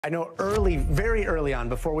I know early, very early on,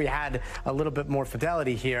 before we had a little bit more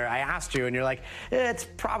fidelity here, I asked you, and you're like, it's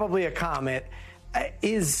probably a comet.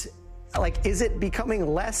 Is it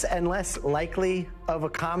becoming less and less likely of a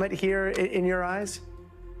comet here in your eyes?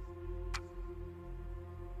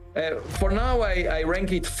 For now, I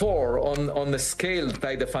rank it 4 on the scale that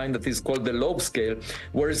I define that is called the Loeb scale,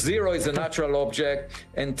 where 0 is a natural object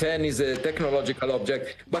and 10 is a technological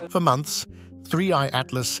object. But for months, 3I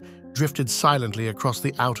Atlas drifted silently across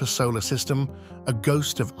the outer solar system, a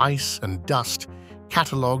ghost of ice and dust,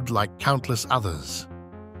 catalogued like countless others.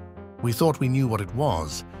 We thought we knew what it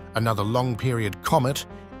was, another long-period comet,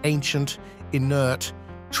 ancient, inert,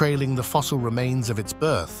 trailing the fossil remains of its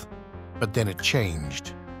birth. But then it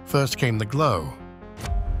changed. First came the glow.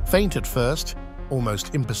 Faint at first,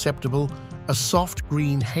 almost imperceptible, a soft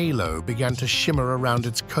green halo began to shimmer around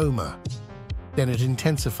its coma. Then it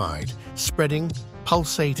intensified, spreading,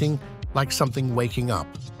 pulsating like something waking up.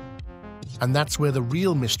 And that's where the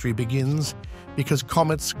real mystery begins, because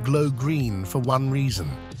comets glow green for one reason: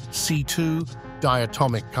 C2,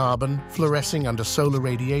 diatomic carbon, fluorescing under solar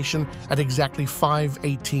radiation at exactly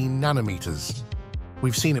 518 nanometers.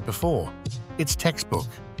 We've seen it before. It's textbook.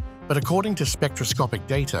 But according to spectroscopic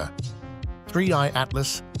data, 3I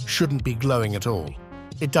Atlas shouldn't be glowing at all.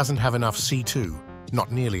 It doesn't have enough C2,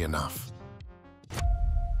 not nearly enough.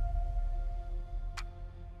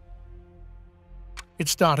 It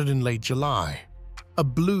started in late July. A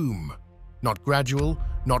bloom, not gradual,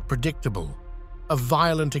 not predictable. A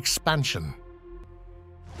violent expansion.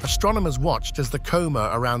 Astronomers watched as the coma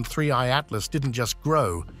around 3I Atlas didn't just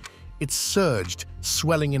grow, it surged,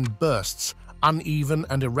 swelling in bursts, uneven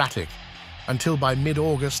and erratic, until by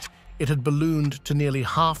mid-August it had ballooned to nearly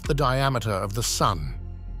half the diameter of the Sun.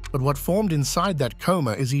 But what formed inside that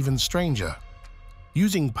coma is even stranger.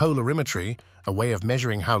 Using polarimetry, a way of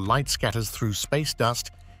measuring how light scatters through space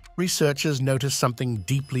dust, researchers noticed something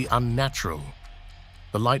deeply unnatural.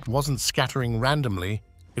 The light wasn't scattering randomly,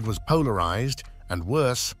 it was polarized, and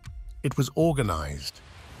worse, it was organized.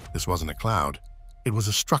 This wasn't a cloud, it was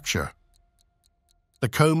a structure. The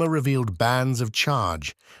coma revealed bands of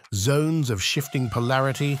charge, zones of shifting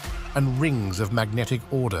polarity, and rings of magnetic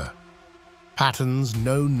order. Patterns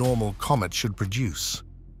no normal comet should produce.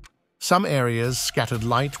 Some areas scattered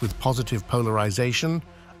light with positive polarization,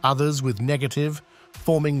 others with negative,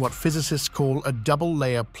 forming what physicists call a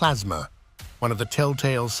double-layer plasma, one of the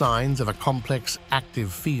telltale signs of a complex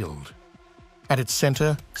active field. At its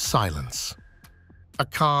center, silence. A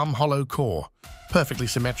calm, hollow core, perfectly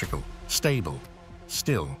symmetrical, stable,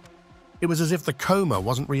 still. It was as if the coma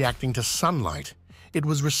wasn't reacting to sunlight, it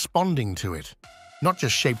was responding to it, not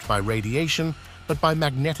just shaped by radiation, but by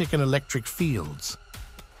magnetic and electric fields.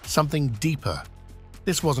 Something deeper.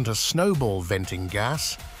 This wasn't a snowball venting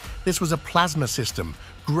gas. This was a plasma system,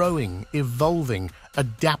 growing, evolving,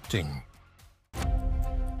 adapting.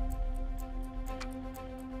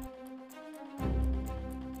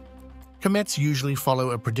 Comets usually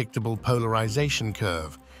follow a predictable polarization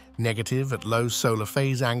curve, negative at low solar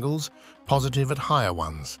phase angles, positive at higher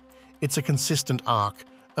ones. It's a consistent arc,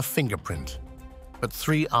 a fingerprint. But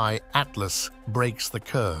 3I Atlas breaks the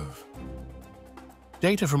curve.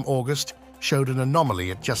 Data from August showed an anomaly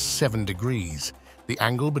at just 7 degrees, the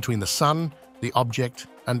angle between the Sun, the object,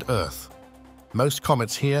 and Earth. Most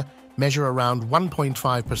comets here measure around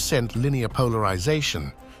 1.5% linear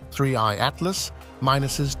polarization. 3I Atlas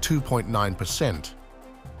minuses 2.9%.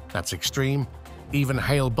 That's extreme. Even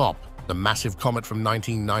Hale-Bopp, the massive comet from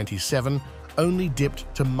 1997, only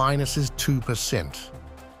dipped to minuses 2%.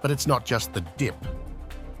 But it's not just the dip.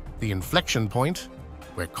 The inflection point,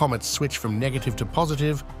 where comets switch from negative to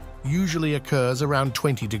positive, usually occurs around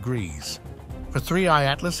 20 degrees. For 3I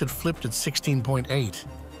Atlas, it flipped at 16.8.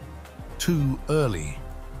 Too early.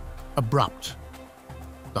 Abrupt.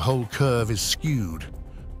 The whole curve is skewed,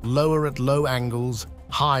 lower at low angles,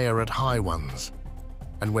 higher at high ones.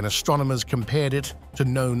 And when astronomers compared it to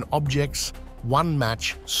known objects, one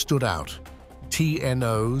match stood out.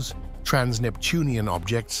 TNOs, trans-Neptunian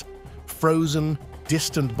objects, frozen,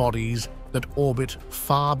 distant bodies that orbit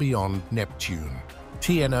far beyond Neptune.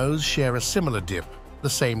 TNOs share a similar dip, the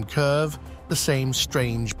same curve, the same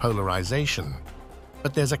strange polarization.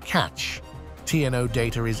 But there's a catch. TNO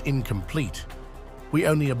data is incomplete. We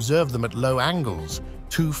only observe them at low angles,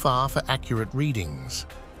 too far for accurate readings.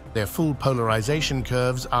 Their full polarization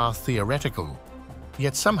curves are theoretical,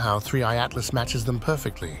 yet somehow 3I Atlas matches them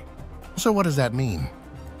perfectly. So what does that mean?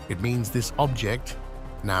 It means this object,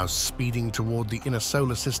 now speeding toward the inner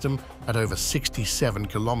solar system at over 67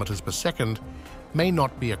 kilometers per second, may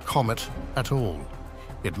not be a comet at all.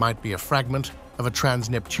 It might be a fragment of a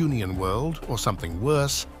trans-Neptunian world, or something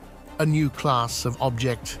worse, a new class of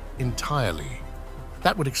object entirely.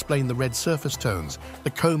 That would explain the red surface tones, the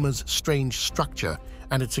comet's strange structure,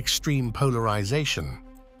 and its extreme polarization.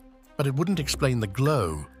 But it wouldn't explain the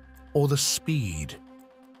glow, or the speed,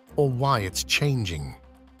 or why it's changing.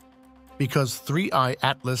 Because 3I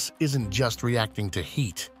Atlas isn't just reacting to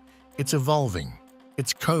heat, it's evolving.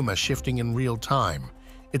 Its coma shifting in real time.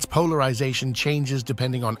 Its polarization changes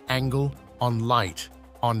depending on angle, on light,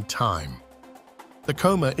 on time. The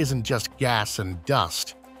coma isn't just gas and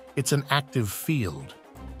dust, it's an active field,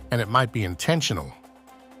 and it might be intentional.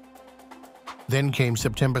 Then came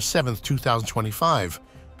September 7, 2025,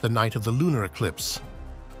 the night of the lunar eclipse.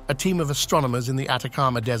 A team of astronomers in the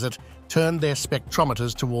Atacama Desert turned their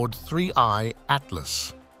spectrometers toward 3I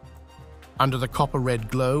Atlas. Under the copper-red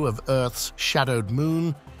glow of Earth's shadowed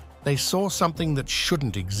moon, they saw something that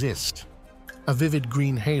shouldn't exist. A vivid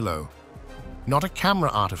green halo. Not a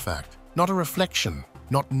camera artifact, not a reflection,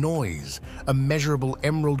 not noise. A measurable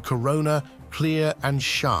emerald corona, clear and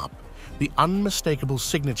sharp. The unmistakable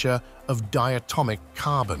signature of diatomic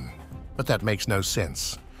carbon. But that makes no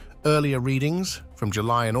sense. Earlier readings, from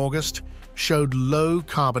July and August, showed low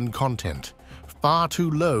carbon content, far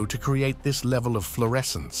too low to create this level of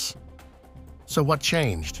fluorescence. So what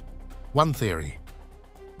changed? One theory.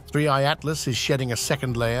 3I Atlas is shedding a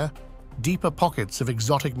second layer, deeper pockets of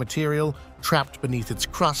exotic material trapped beneath its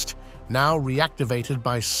crust, now reactivated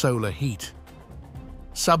by solar heat.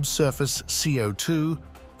 Subsurface CO2,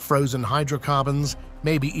 frozen hydrocarbons,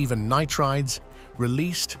 maybe even nitrides,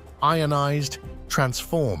 released, ionized,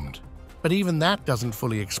 transformed. But even that doesn't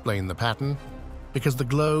fully explain the pattern, because the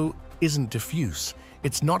glow isn't diffuse.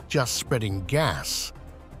 It's not just spreading gas.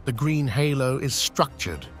 The green halo is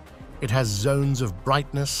structured. It has zones of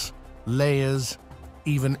brightness, layers,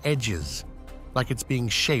 even edges, like it's being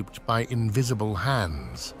shaped by invisible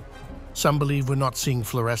hands. Some believe we're not seeing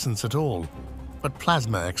fluorescence at all, but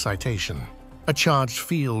plasma excitation. A charged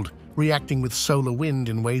field reacting with solar wind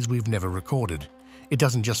in ways we've never recorded. It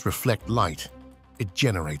doesn't just reflect light, it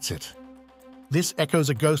generates it. This echoes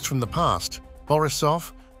a ghost from the past,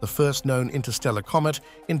 Borisov, the first known interstellar comet,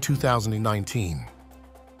 in 2019.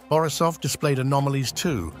 Borisov displayed anomalies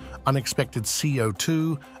too, unexpected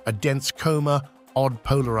CO2, a dense coma, odd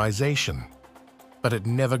polarization. But it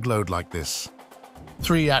never glowed like this.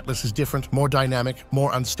 3 Atlas is different, more dynamic,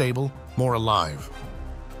 more unstable, more alive.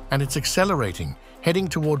 And it's accelerating, heading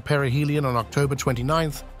toward perihelion on October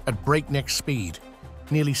 29th at breakneck speed,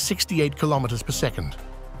 nearly 68 kilometers per second.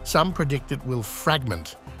 Some predict it will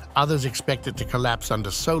fragment, others expect it to collapse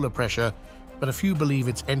under solar pressure, but a few believe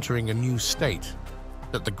it's entering a new state.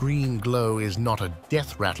 That the green glow is not a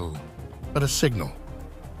death rattle, but a signal.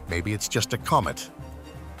 Maybe it's just a comet.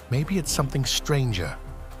 Maybe it's something stranger,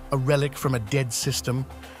 a relic from a dead system,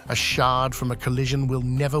 a shard from a collision we'll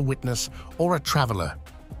never witness, or a traveler,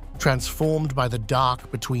 transformed by the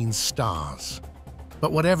dark between stars.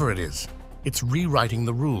 But whatever it is, it's rewriting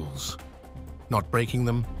the rules, not breaking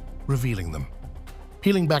them, revealing them.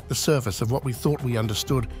 Peeling back the surface of what we thought we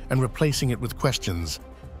understood and replacing it with questions,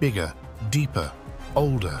 bigger, deeper,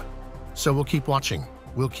 older. So we'll keep watching,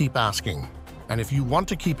 we'll keep asking. And if you want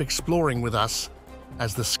to keep exploring with us,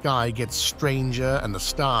 as the sky gets stranger and the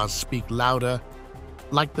stars speak louder,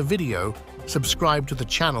 like the video, subscribe to the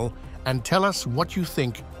channel, and tell us what you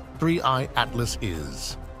think 3I Atlas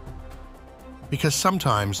is. Because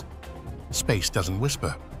sometimes, space doesn't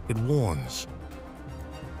whisper, it warns.